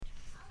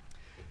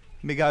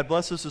May God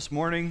bless us this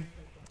morning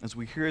as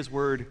we hear his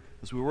word,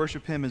 as we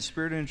worship him in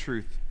spirit and in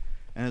truth,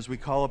 and as we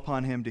call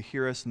upon him to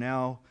hear us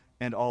now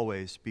and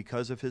always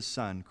because of his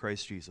Son,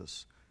 Christ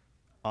Jesus.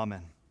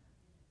 Amen.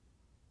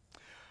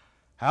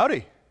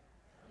 Howdy.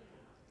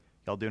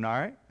 Y'all doing all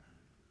right?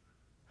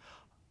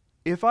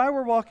 If I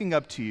were walking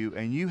up to you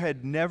and you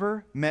had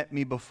never met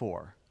me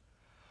before,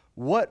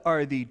 what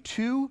are the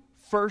two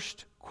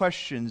first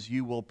questions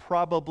you will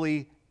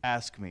probably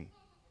ask me?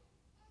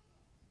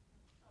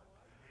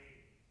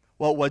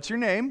 Well, what's your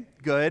name?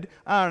 Good.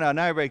 I don't know.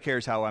 Not everybody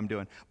cares how I'm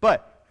doing.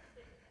 But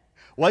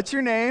what's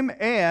your name?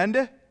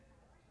 And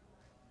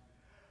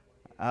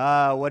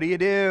what do you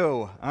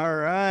do? All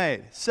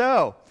right.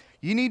 So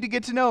you need to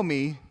get to know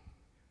me.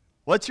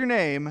 What's your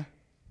name?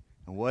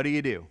 And what do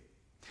you do?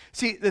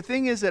 See, the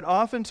thing is that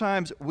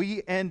oftentimes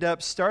we end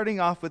up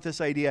starting off with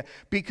this idea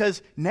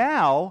because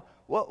now,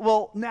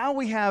 now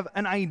we have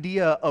an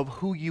idea of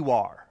who you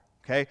are.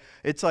 Okay?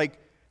 It's like,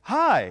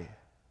 hi,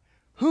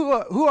 who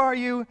are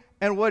you?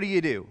 And what do you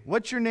do?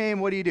 What's your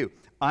name? What do you do?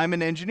 I'm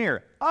an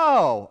engineer.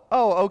 Oh,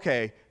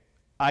 okay.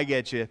 I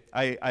get you.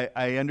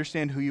 I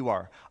understand who you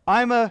are.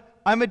 I'm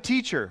a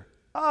teacher.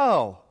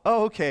 Oh,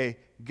 okay.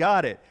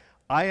 Got it.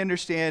 I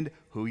understand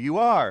who you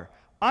are.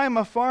 I'm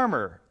a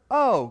farmer.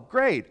 Oh,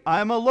 great.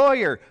 I'm a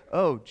lawyer.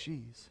 Oh,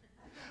 geez.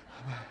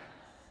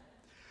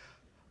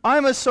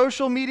 I'm a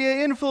social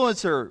media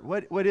influencer.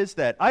 What is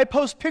that? I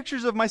post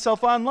pictures of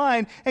myself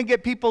online and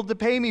get people to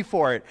pay me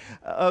for it.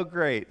 Oh,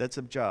 great. That's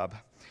a job.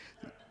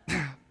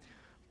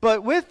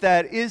 But with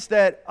that is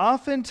that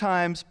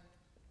oftentimes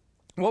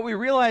what we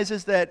realize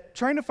is that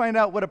trying to find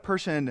out what a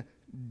person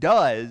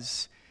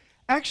does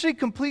actually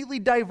completely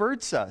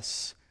diverts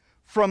us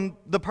from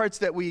the parts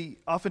that we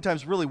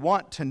oftentimes really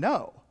want to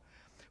know.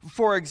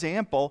 For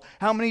example,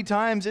 how many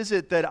times is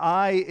it that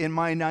I, in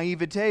my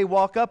naivete,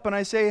 walk up and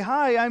I say,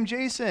 hi, I'm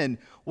Jason.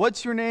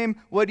 What's your name?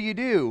 What do you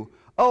do?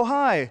 Oh,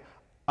 hi,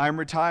 I'm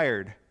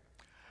retired.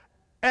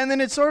 And then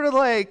it's sort of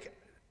like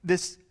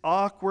this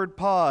awkward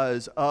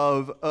pause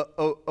of,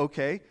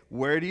 okay,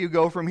 where do you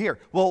go from here?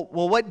 Well,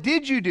 what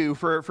did you do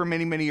for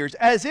many, many years?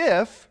 As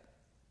if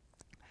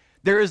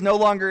there is no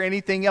longer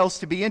anything else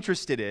to be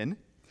interested in.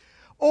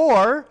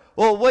 Or,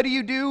 well, what do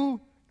you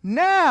do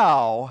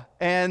now?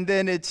 And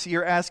then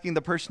you're asking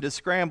the person to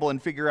scramble and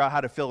figure out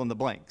how to fill in the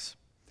blanks.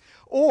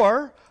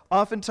 Or,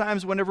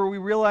 oftentimes, whenever we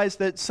realize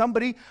that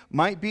somebody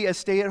might be a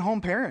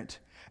stay-at-home parent,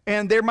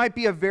 and there might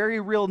be a very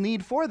real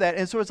need for that.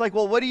 And so it's like,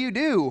 well, what do you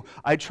do?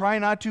 I try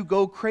not to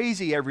go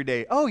crazy every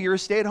day. Oh, you're a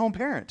stay-at-home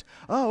parent.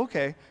 Oh,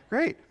 okay,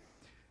 great.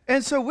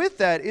 And so with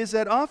that is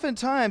that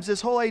oftentimes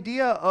this whole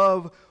idea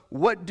of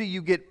what do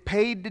you get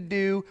paid to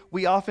do,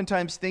 we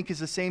oftentimes think is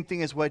the same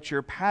thing as what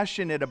you're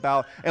passionate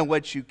about and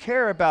what you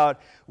care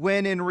about,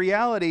 when in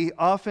reality,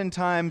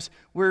 oftentimes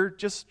we're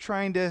just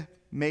trying to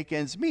make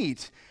ends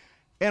meet.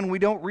 And we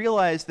don't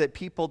realize that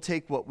people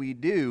take what we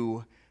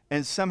do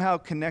and somehow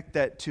connect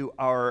that to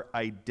our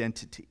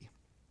identity.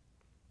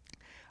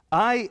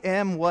 I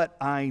am what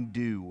I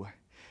do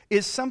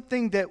is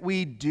something that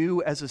we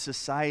do as a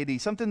society,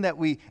 something that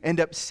we end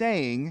up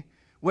saying,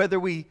 whether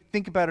we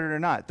think about it or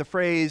not. The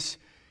phrase,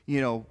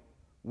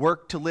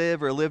 work to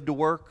live or live to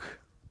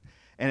work,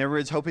 and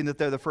everyone's hoping that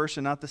they're the first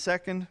and not the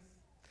second.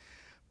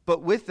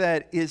 But with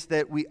that is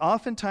that we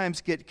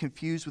oftentimes get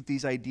confused with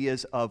these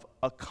ideas of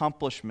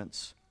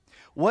accomplishments.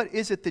 What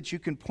is it that you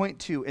can point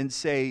to and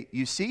say,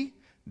 you see,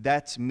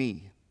 that's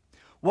me?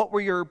 What were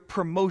your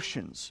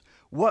promotions?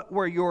 What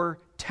were your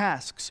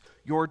tasks,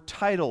 your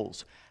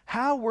titles?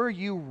 How were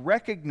you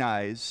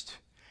recognized?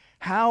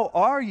 How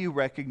are you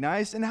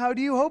recognized? And how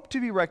do you hope to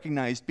be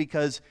recognized?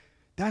 Because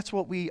that's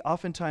what we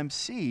oftentimes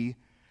see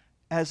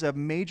as a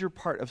major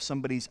part of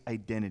somebody's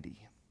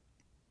identity.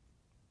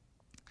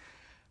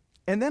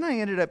 And then I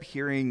ended up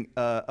hearing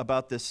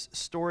about this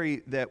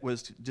story that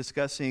was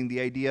discussing the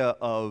idea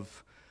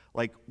of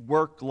like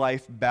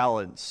work-life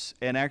balance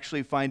and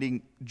actually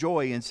finding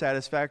joy and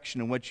satisfaction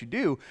in what you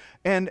do.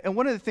 And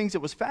one of the things that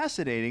was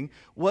fascinating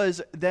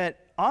was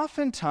that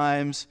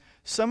oftentimes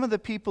some of the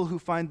people who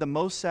find the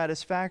most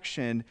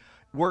satisfaction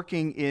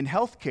working in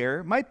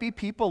healthcare might be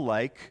people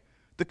like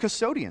the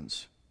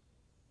custodians,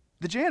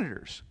 the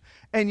janitors.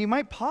 And you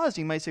might pause,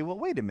 you might say, well,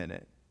 wait a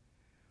minute.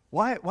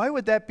 Why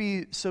would that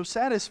be so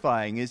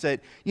satisfying? Is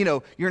that,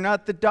 you're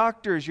not the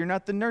doctors, you're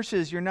not the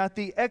nurses, you're not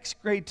the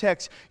X-ray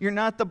techs, you're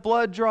not the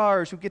blood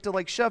drawers who get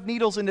to shove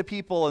needles into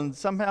people and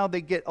somehow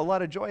they get a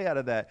lot of joy out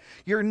of that.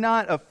 You're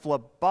not a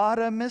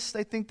phlebotomist,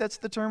 I think that's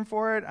the term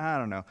for it. I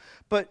don't know.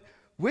 But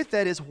with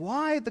that is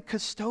why the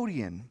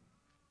custodian?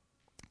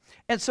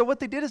 And so what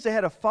they did is they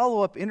had a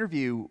follow-up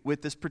interview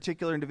with this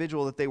particular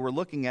individual that they were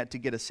looking at to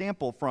get a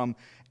sample from,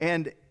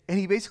 and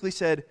he basically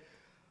said,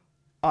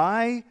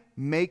 I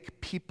make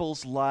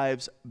people's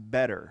lives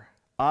better.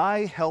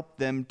 I help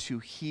them to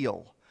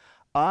heal.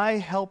 I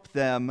help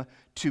them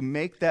to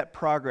make that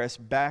progress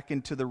back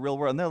into the real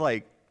world. And they're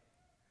like,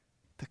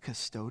 the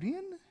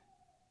custodian?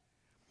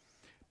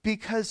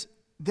 Because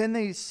then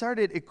they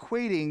started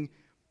equating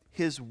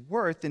his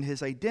worth and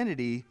his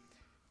identity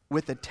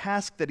with a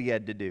task that he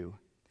had to do.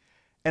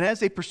 And as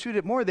they pursued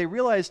it more, they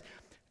realized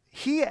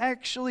he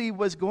actually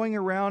was going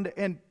around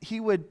and he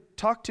would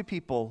talk to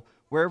people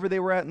wherever they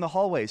were at in the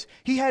hallways.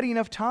 He had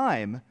enough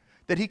time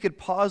that he could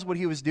pause what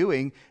he was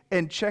doing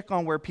and check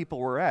on where people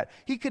were at.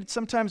 He could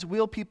sometimes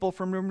wheel people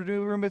from room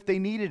to room if they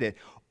needed it.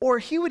 Or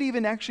he would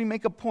even actually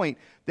make a point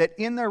that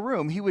in their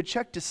room, he would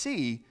check to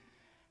see,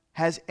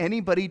 has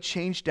anybody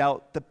changed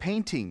out the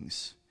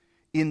paintings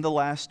in the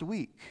last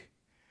week?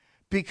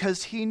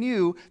 Because he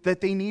knew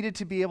that they needed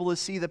to be able to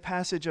see the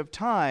passage of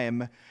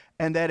time,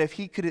 and that if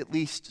he could at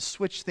least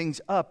switch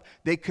things up,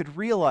 they could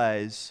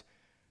realize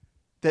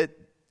that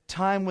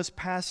time was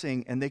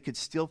passing and they could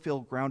still feel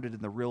grounded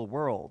in the real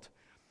world.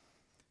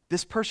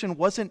 This person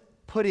wasn't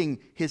putting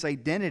his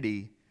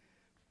identity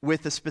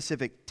with a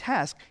specific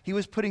task. He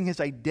was putting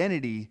his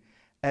identity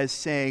as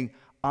saying,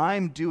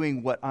 I'm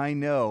doing what I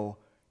know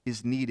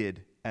is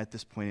needed at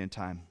this point in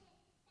time.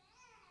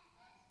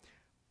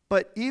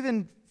 But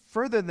even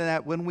further than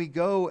that, when we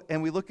go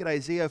and we look at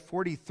Isaiah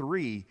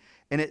 43,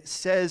 and it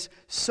says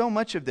so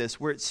much of this,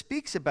 where it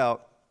speaks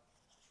about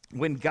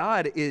when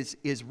God is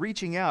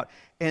reaching out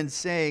and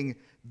saying,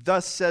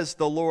 thus says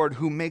the Lord,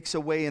 who makes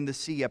a way in the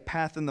sea, a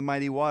path in the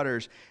mighty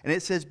waters. And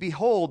it says,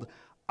 behold,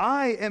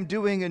 I am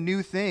doing a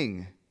new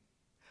thing.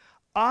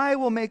 I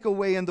will make a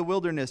way in the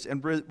wilderness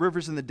and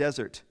rivers in the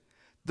desert.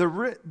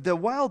 The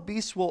wild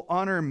beasts will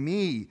honor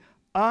me.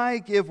 I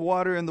give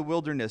water in the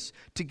wilderness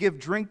to give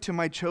drink to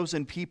my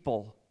chosen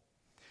people.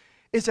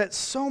 Is that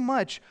so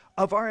much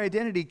of our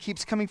identity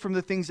keeps coming from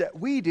the things that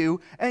we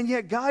do, and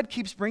yet God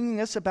keeps bringing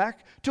us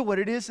back to what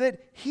it is that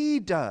he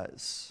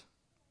does.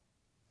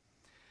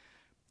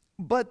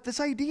 But this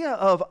idea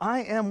of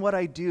I am what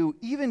I do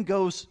even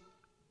goes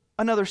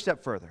another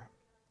step further.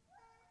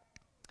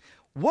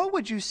 What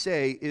would you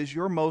say is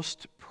your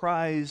most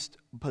prized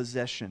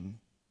possession?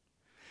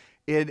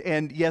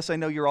 And yes, I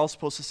know you're all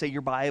supposed to say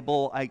your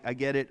Bible. I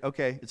get it.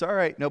 Okay, it's all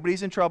right.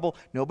 Nobody's in trouble.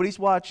 Nobody's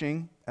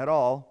watching at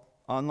all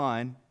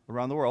online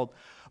around the world.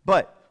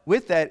 But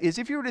with that is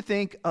if you were to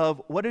think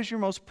of what is your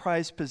most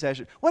prized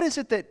possession, what is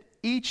it that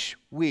each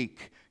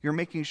week you're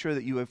making sure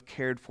that you have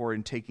cared for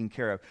and taken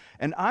care of?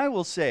 And I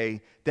will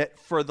say that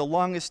for the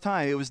longest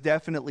time, it was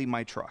definitely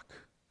my truck.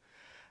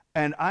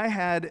 And I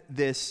had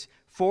this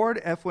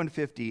Ford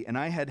F-150, and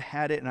I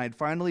had it, and I'd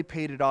finally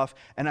paid it off,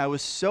 and I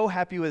was so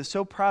happy with it,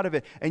 so proud of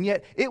it. And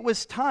yet, it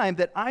was time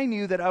that I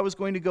knew that I was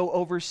going to go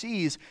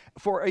overseas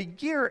for a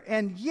year,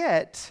 and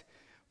yet,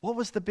 what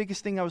was the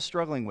biggest thing I was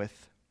struggling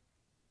with?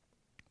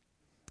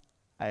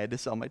 I had to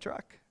sell my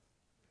truck.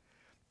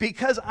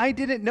 Because I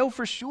didn't know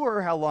for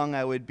sure how long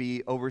I would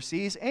be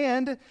overseas,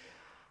 and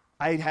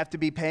I'd have to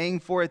be paying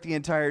for it the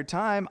entire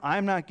time.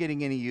 I'm not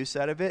getting any use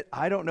out of it.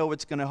 I don't know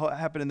what's going to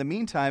happen in the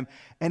meantime.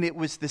 And it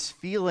was this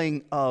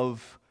feeling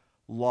of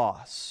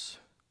loss.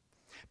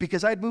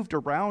 Because I'd moved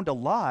around a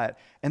lot,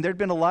 and there'd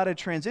been a lot of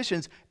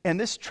transitions, and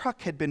this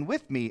truck had been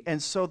with me.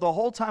 And so the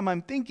whole time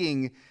I'm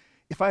thinking,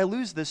 if I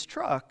lose this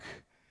truck,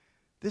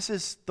 this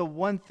is the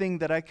one thing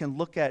that I can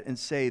look at and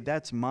say,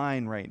 that's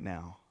mine right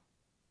now.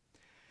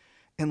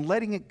 And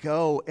letting it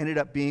go ended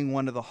up being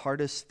one of the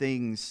hardest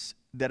things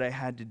that I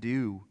had to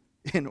do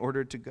in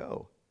order to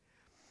go.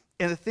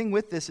 And the thing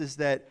with this is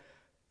that,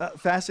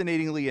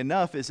 fascinatingly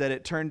enough, is that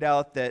it turned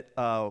out that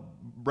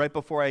right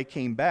before I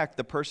came back,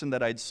 the person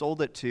that I'd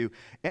sold it to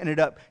ended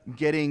up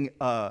getting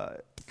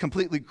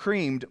completely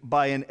creamed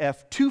by an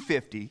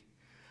F-250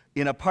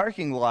 in a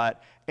parking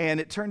lot. And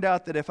it turned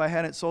out that if I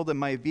hadn't sold him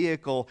my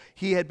vehicle,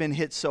 he had been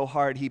hit so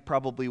hard he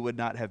probably would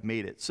not have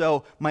made it.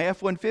 So my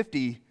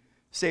F-150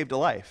 saved a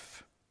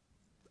life,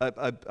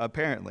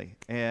 apparently.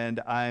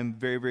 And I'm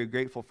very, very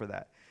grateful for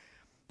that.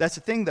 That's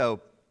the thing,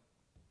 though,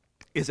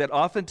 is that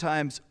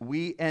oftentimes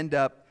we end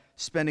up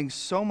spending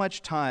so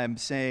much time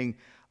saying,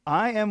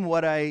 I am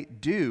what I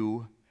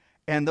do,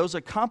 and those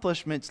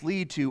accomplishments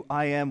lead to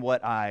I am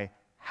what I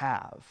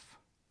have.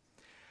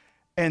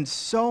 And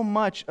so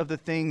much of the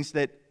things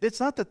that, it's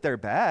not that they're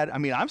bad. I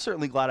mean, I'm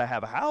certainly glad I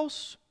have a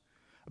house.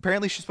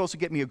 Apparently she's supposed to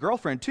get me a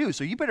girlfriend too,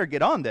 so you better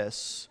get on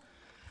this.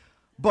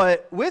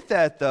 But with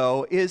that,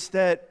 though, is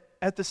that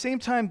at the same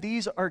time,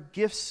 these are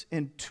gifts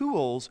and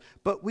tools,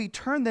 but we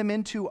turn them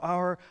into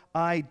our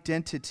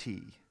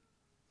identity.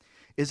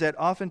 Is that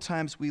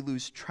oftentimes we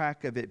lose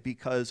track of it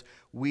because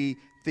we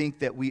think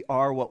that we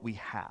are what we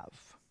have.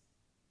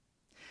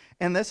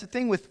 And that's the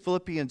thing with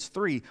Philippians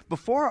 3.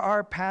 Before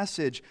our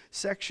passage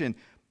section,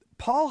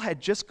 Paul had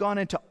just gone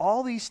into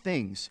all these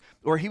things,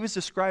 or he was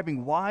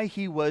describing why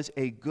he was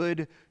a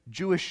good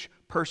Jewish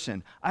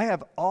person. I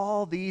have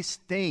all these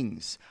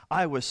things.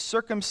 I was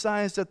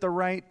circumcised at the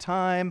right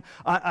time.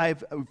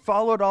 I've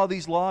followed all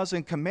these laws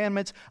and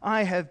commandments.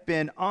 I have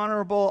been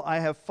honorable. I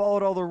have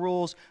followed all the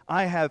rules.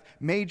 I have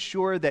made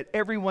sure that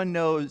everyone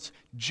knows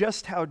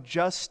just how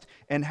just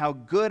and how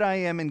good I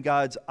am in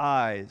God's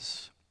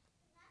eyes.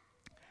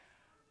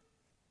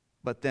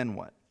 But then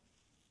what?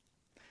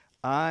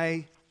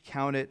 I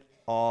count it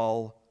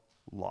all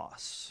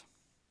loss.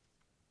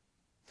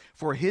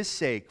 For his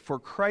sake, for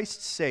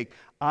Christ's sake,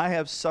 I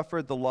have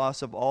suffered the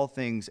loss of all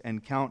things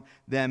and count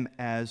them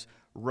as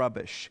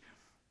rubbish.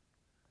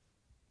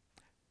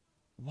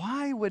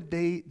 why would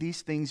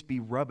these things be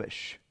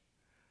rubbish?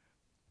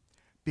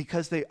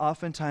 Because they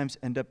oftentimes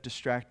end up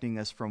distracting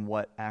us from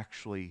what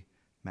actually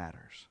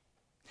matters.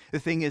 The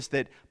thing is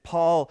that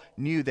Paul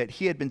knew that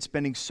he had been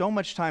spending so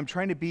much time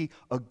trying to be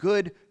a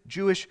good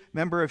Jewish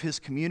member of his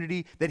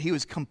community that he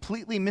was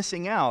completely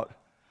missing out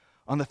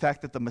on the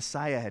fact that the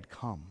Messiah had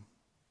come.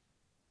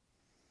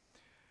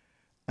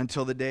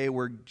 Until the day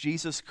where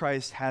Jesus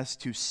Christ has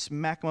to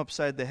smack him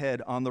upside the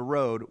head on the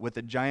road with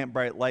a giant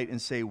bright light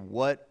and say,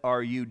 "What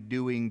are you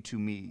doing to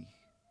me?"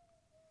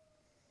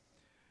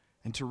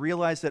 And to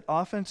realize that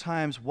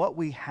oftentimes what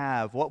we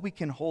have, what we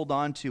can hold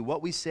on to,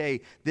 what we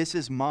say, "This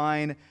is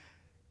mine,"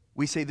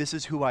 we say, "This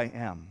is who I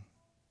am."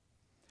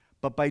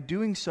 But by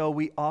doing so,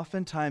 we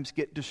oftentimes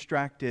get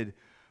distracted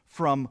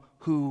from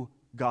who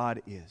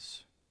God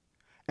is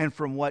and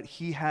from what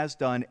he has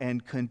done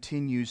and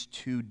continues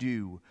to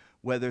do,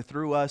 whether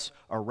through us,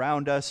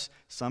 around us,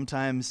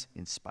 sometimes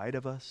in spite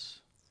of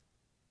us.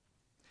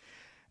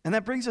 And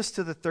that brings us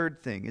to the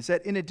third thing, is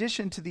that in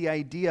addition to the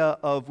idea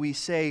of we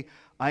say,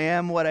 "I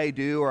am what I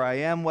do," or "I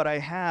am what I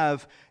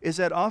have," is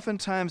that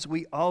oftentimes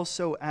we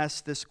also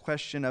ask this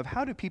question of,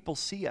 how do people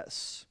see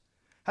us?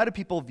 How do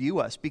people view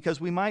us? Because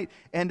we might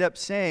end up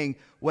saying,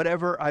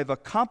 whatever I've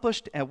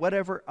accomplished and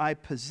whatever I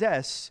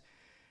possess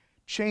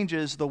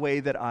changes the way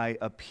that I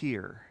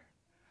appear.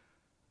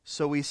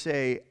 So we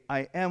say,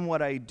 "I am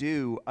what I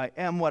do, I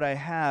am what I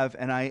have,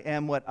 and I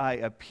am what I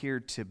appear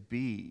to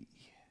be."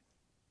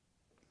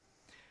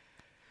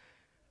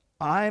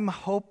 I'm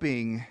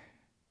hoping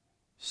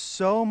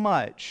so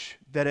much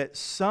that at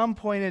some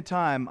point in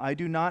time, I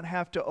do not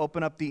have to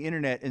open up the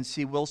internet and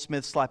see Will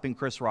Smith slapping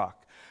Chris Rock.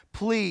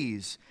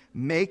 Please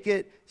make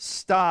it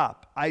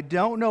stop. I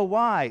don't know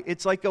why.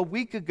 It's like a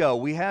week ago,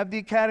 we have the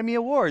Academy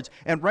Awards,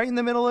 and right in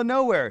the middle of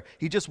nowhere,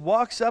 he just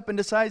walks up and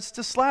decides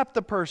to slap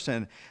the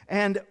person.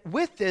 And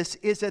with this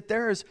is that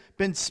there has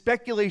been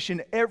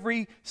speculation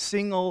every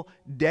single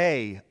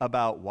day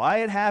about why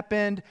it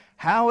happened,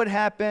 how it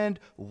happened,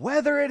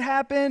 whether it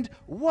happened,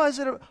 was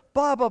it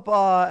blah, blah,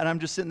 blah. And I'm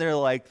just sitting there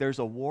like, there's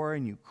a war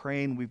in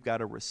Ukraine, we've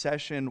got a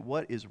recession,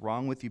 what is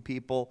wrong with you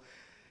people?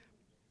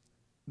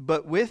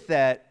 But with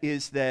that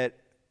is that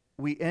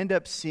we end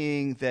up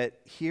seeing that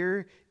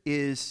here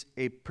is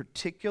a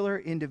particular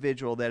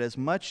individual that, as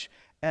much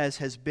as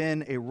has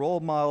been a role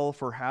model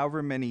for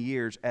however many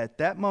years, at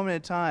that moment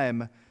in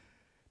time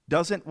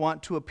doesn't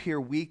want to appear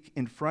weak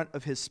in front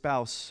of his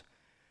spouse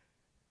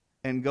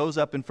and goes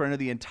up in front of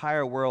the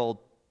entire world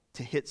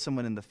to hit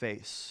someone in the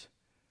face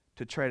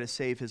to try to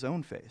save his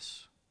own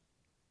face.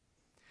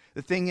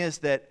 The thing is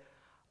that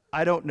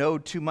I don't know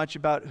too much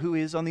about who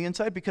he is on the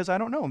inside because I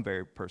don't know him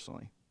very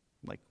personally,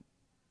 like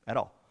at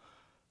all.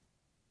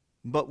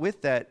 But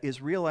with that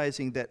is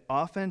realizing that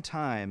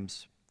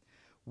oftentimes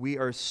we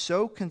are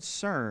so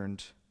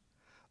concerned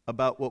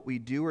about what we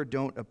do or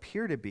don't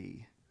appear to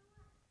be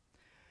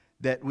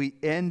that we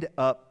end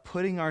up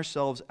putting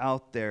ourselves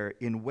out there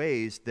in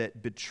ways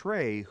that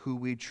betray who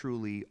we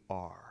truly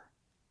are.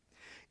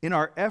 In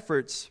our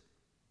efforts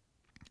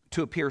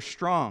to appear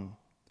strong,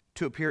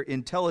 to appear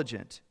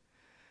intelligent,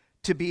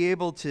 to be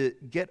able to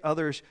get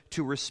others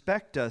to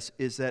respect us,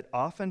 is that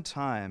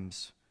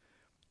oftentimes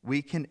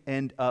we can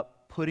end up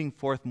putting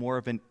forth more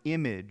of an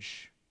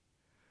image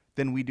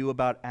than we do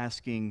about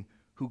asking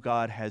who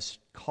God has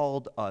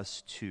called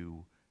us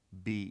to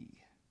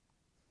be.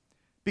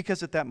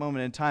 Because at that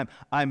moment in time,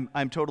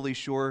 I'm totally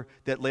sure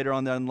that later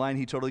on down the line,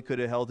 he totally could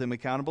have held him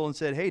accountable and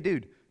said, "Hey,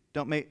 dude,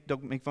 don't make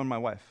fun of my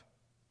wife."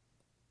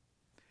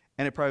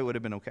 And it probably would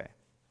have been okay.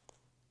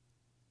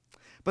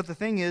 But the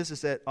thing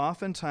is that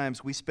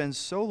oftentimes we spend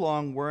so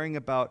long worrying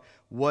about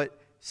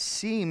what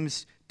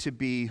seems to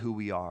be who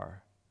we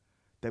are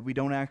that we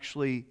don't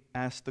actually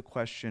ask the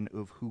question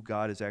of who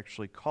God is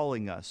actually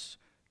calling us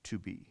to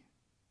be.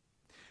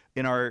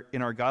 In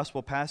our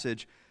gospel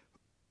passage,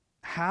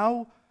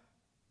 how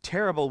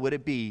terrible would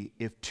it be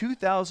if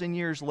 2,000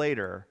 years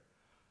later,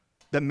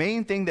 the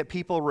main thing that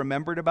people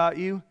remembered about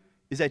you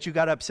is that you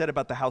got upset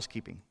about the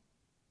housekeeping?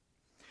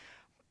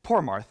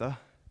 Poor Martha.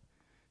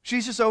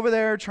 She's just over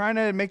there trying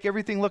to make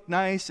everything look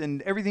nice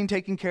and everything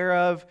taken care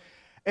of.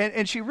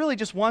 And she really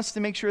just wants to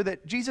make sure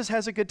that Jesus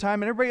has a good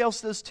time and everybody else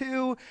does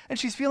too. And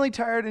she's feeling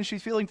tired and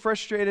she's feeling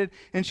frustrated.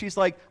 And she's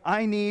like,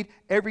 "I need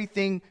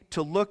everything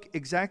to look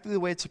exactly the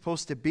way it's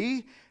supposed to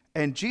be.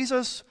 And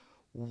Jesus,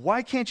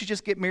 why can't you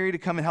just get Mary to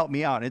come and help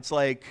me out?" And it's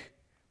like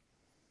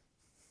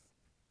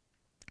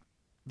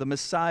the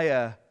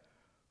Messiah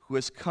who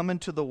has come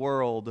into the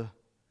world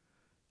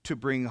to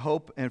bring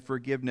hope and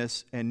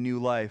forgiveness and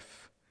new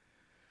life.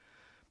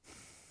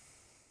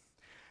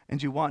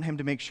 And you want him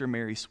to make sure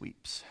Mary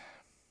sweeps.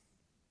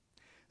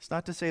 It's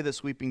not to say that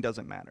sweeping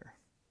doesn't matter.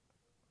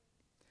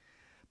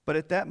 But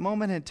at that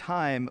moment in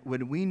time,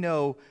 when we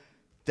know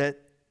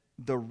that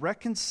the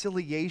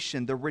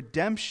reconciliation, the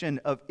redemption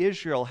of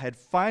Israel had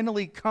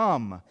finally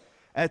come,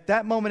 at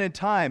that moment in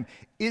time,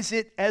 is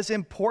it as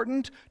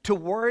important to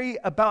worry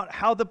about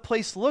how the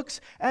place looks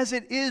as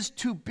it is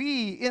to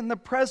be in the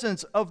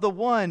presence of the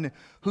one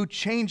who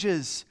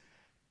changes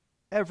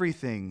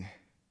everything?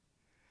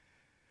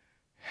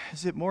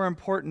 Is it more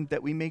important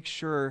that we make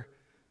sure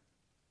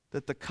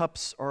that the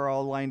cups are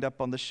all lined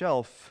up on the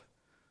shelf?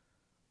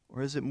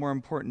 Or is it more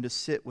important to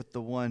sit with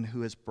the one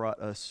who has brought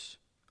us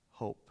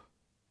hope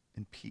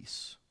and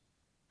peace?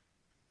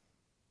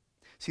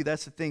 See,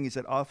 that's the thing, is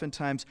that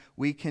oftentimes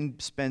we can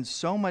spend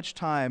so much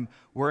time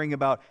worrying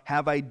about,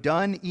 have I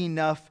done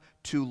enough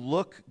to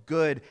look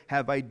good?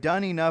 Have I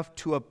done enough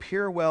to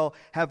appear well?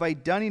 Have I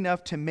done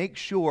enough to make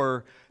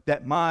sure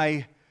that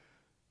my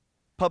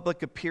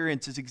public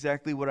appearance is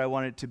exactly what I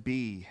want it to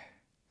be?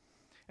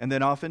 And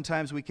then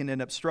oftentimes we can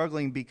end up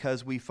struggling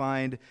because we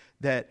find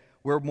that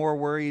we're more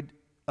worried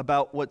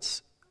about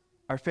what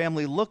our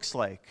family looks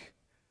like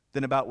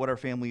than about what our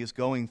family is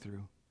going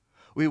through.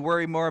 We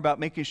worry more about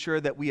making sure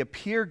that we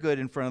appear good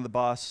in front of the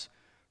boss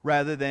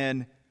rather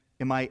than,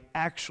 am I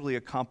actually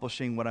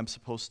accomplishing what I'm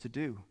supposed to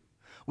do?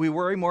 We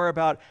worry more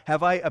about,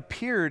 have I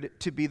appeared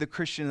to be the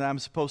Christian that I'm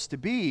supposed to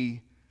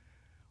be,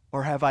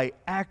 or have I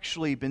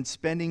actually been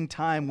spending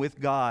time with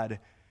God,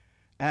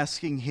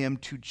 asking Him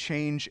to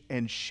change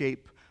and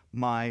shape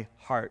my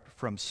heart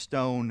from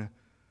stone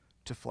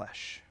to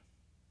flesh?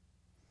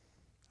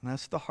 And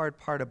that's the hard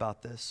part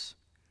about this,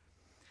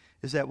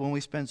 is that when we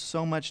spend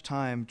so much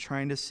time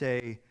trying to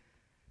say,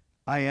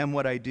 I am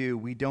what I do,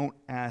 we don't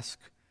ask,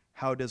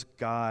 how does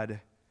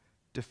God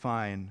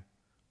define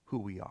who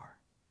we are?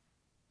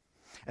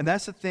 And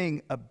that's the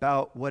thing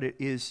about what it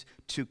is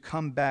to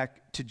come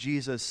back to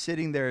Jesus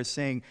sitting there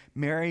saying,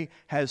 Mary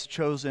has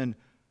chosen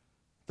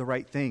the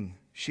right thing.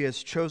 She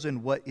has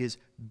chosen what is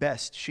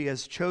best. She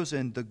has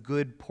chosen the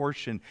good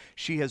portion.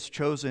 She has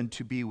chosen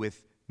to be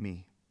with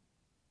me.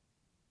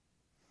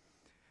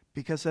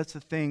 Because that's the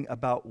thing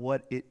about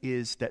what it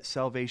is that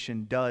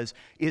salvation does,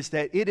 is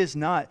that it is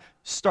not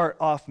start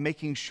off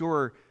making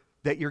sure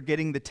that you're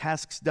getting the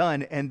tasks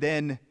done and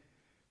then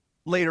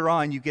later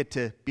on you get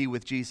to be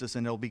with Jesus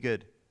and it'll be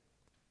good.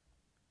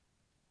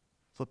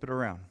 Flip it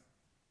around.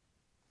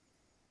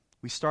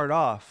 We start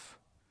off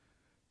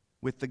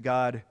with the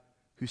God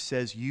who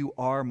says, you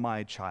are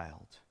my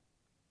child.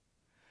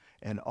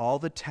 And all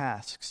the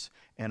tasks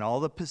and all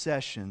the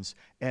possessions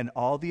and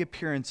all the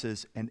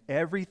appearances and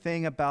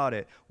everything about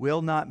it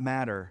will not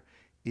matter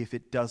if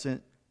it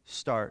doesn't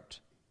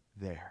start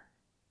there.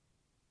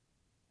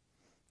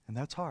 And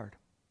that's hard.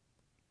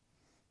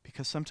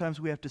 Because sometimes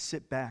we have to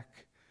sit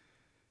back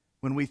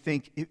when we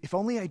think, if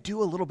only I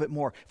do a little bit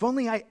more, if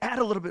only I add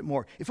a little bit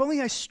more, if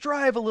only I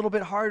strive a little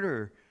bit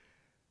harder.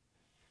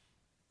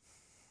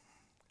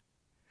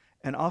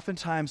 And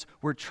oftentimes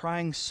we're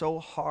trying so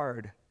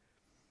hard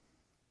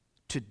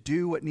to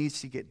do what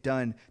needs to get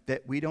done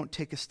that we don't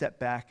take a step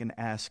back and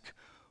ask,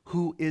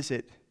 who is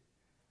it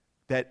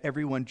that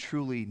everyone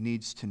truly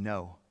needs to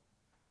know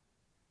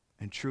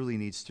and truly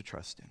needs to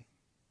trust in?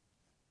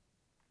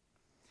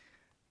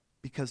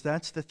 Because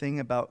that's the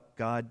thing about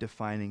God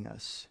defining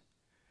us,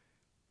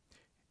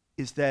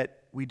 is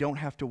that we don't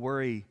have to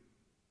worry,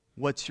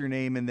 what's your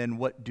name and then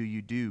what do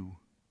you do?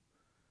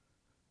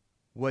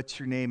 What's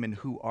your name and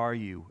who are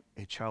you?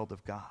 A child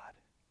of God.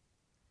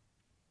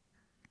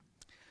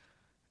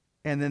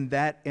 And then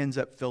that ends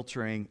up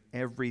filtering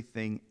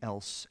everything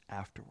else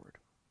afterward.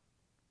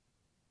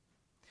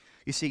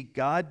 You see,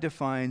 God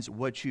defines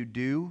what you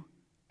do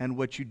and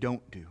what you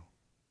don't do.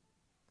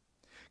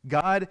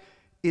 God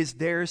is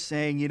there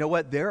saying, you know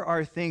what, there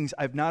are things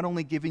I've not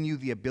only given you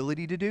the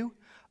ability to do,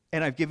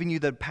 and I've given you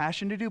the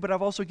passion to do, but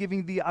I've also given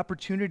you the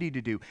opportunity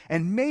to do.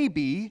 And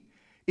maybe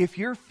if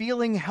you're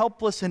feeling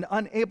helpless and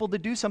unable to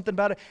do something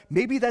about it,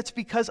 maybe that's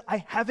because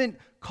I haven't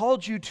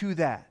called you to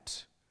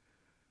that.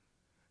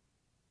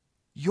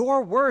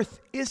 Your worth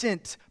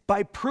isn't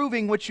by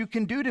proving what you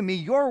can do to me.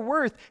 Your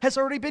worth has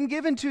already been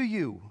given to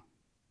you.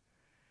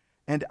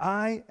 And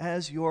I,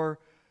 as your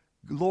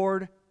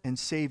Lord and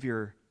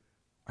Savior,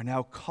 are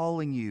now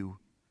calling you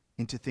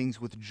into things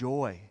with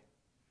joy.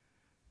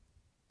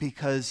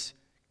 Because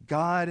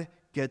God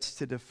gets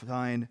to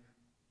define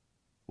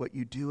what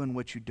you do and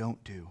what you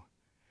don't do.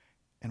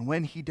 And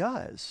when He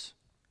does,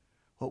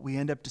 what we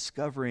end up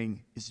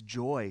discovering is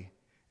joy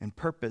and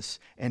purpose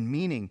and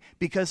meaning.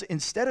 Because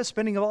instead of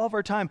spending all of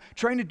our time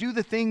trying to do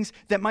the things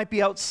that might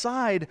be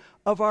outside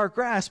of our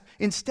grasp,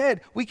 instead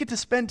we get to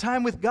spend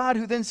time with God,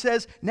 who then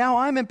says, now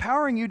I'm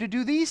empowering you to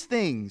do these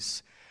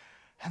things.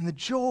 And the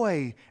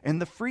joy and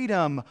the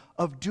freedom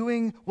of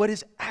doing what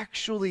is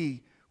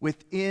actually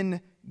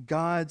within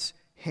God's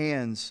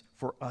hands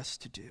for us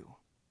to do.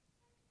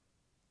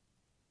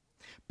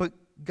 But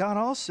God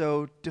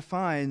also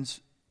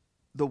defines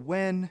the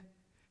when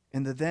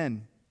and the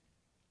then.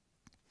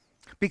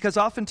 Because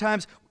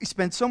oftentimes we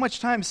spend so much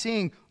time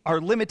seeing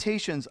our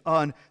limitations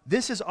on,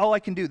 this is all I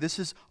can do, this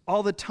is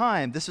all the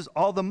time, this is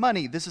all the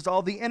money, this is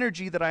all the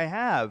energy that I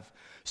have.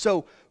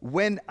 So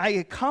when I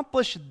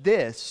accomplish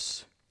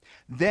this,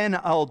 then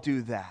I'll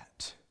do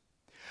that.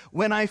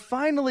 When I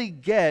finally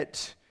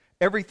get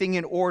everything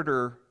in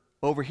order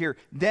over here,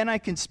 then I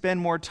can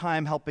spend more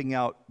time helping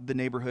out the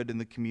neighborhood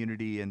and the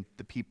community and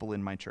the people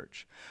in my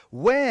church.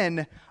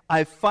 When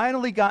I've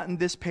finally gotten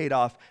this paid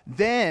off,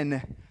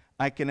 then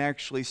I can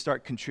actually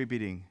start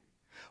contributing.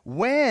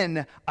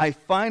 When I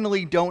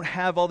finally don't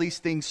have all these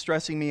things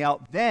stressing me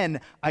out,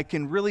 then I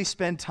can really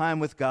spend time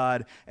with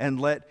God and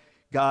let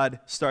God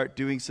start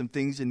doing some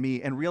things in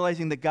me, and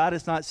realizing that God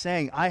is not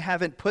saying, I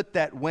haven't put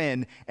that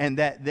when and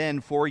that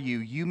then for you.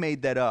 You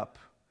made that up.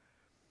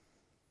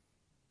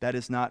 That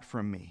is not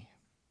from me.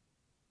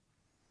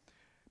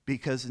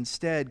 Because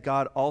instead,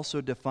 God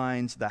also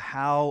defines the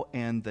how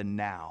and the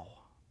now.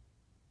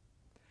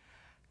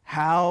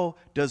 How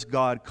does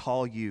God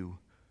call you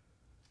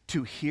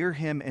to hear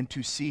him and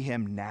to see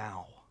him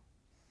now?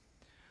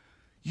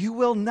 You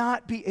will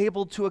not be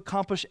able to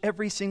accomplish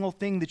every single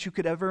thing that you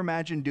could ever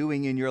imagine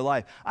doing in your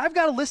life. I've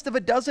got a list of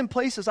 12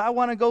 places I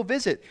want to go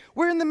visit.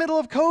 We're in the middle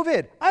of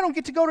COVID. I don't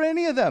get to go to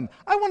any of them.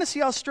 I want to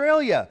see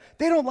Australia.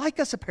 They don't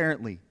like us,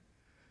 apparently.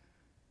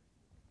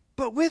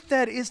 But with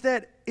that is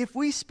that if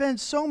we spend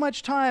so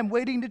much time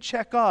waiting to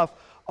check off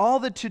all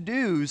the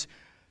to-dos,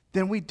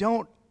 then we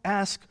don't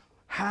ask,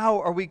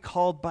 how are we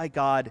called by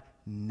God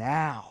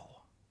now?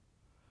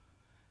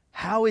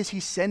 How is he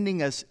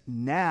sending us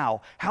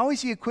now? How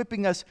is he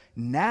equipping us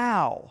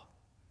now?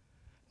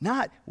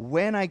 Not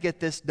when I get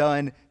this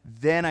done,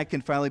 then I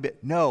can finally be.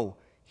 No,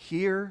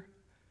 here,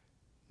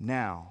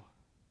 now.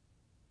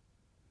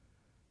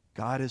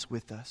 God is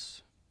with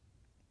us.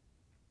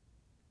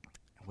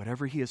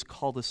 Whatever he has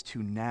called us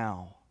to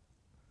now,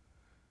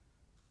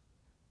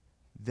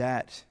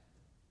 that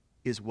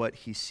is what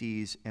he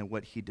sees and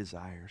what he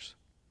desires.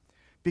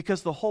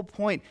 Because the whole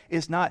point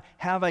is not,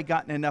 have I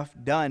gotten enough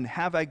done?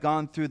 Have I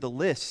gone through the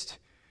list?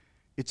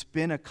 It's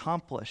been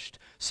accomplished.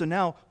 So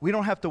now we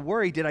don't have to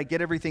worry, did I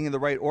get everything in the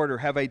right order?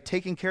 Have I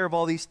taken care of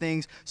all these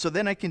things? So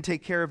then I can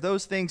take care of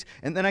those things,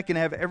 and then I can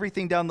have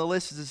everything down the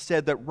list, as it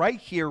said, that right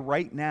here,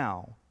 right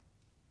now,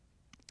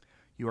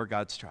 you are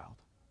God's child.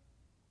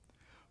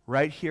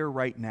 Right here,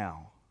 right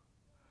now,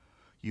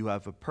 you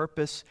have a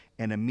purpose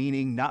and a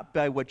meaning, not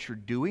by what you're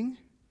doing,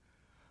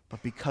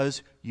 but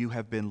because you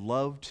have been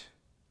loved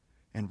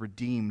and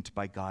redeemed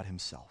by God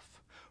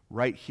himself.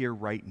 Right here,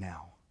 right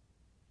now,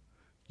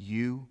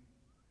 you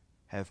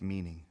have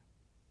meaning.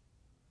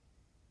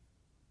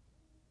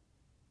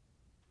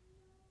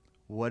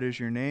 What is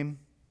your name?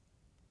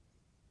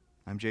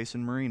 I'm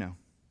Jason Marino.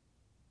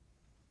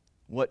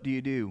 What do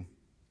you do?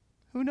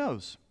 Who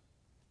knows?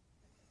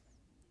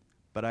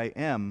 But I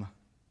am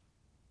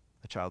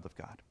a child of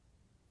God.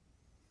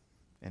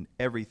 And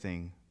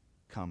everything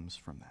comes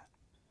from that.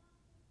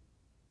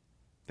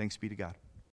 Thanks be to God.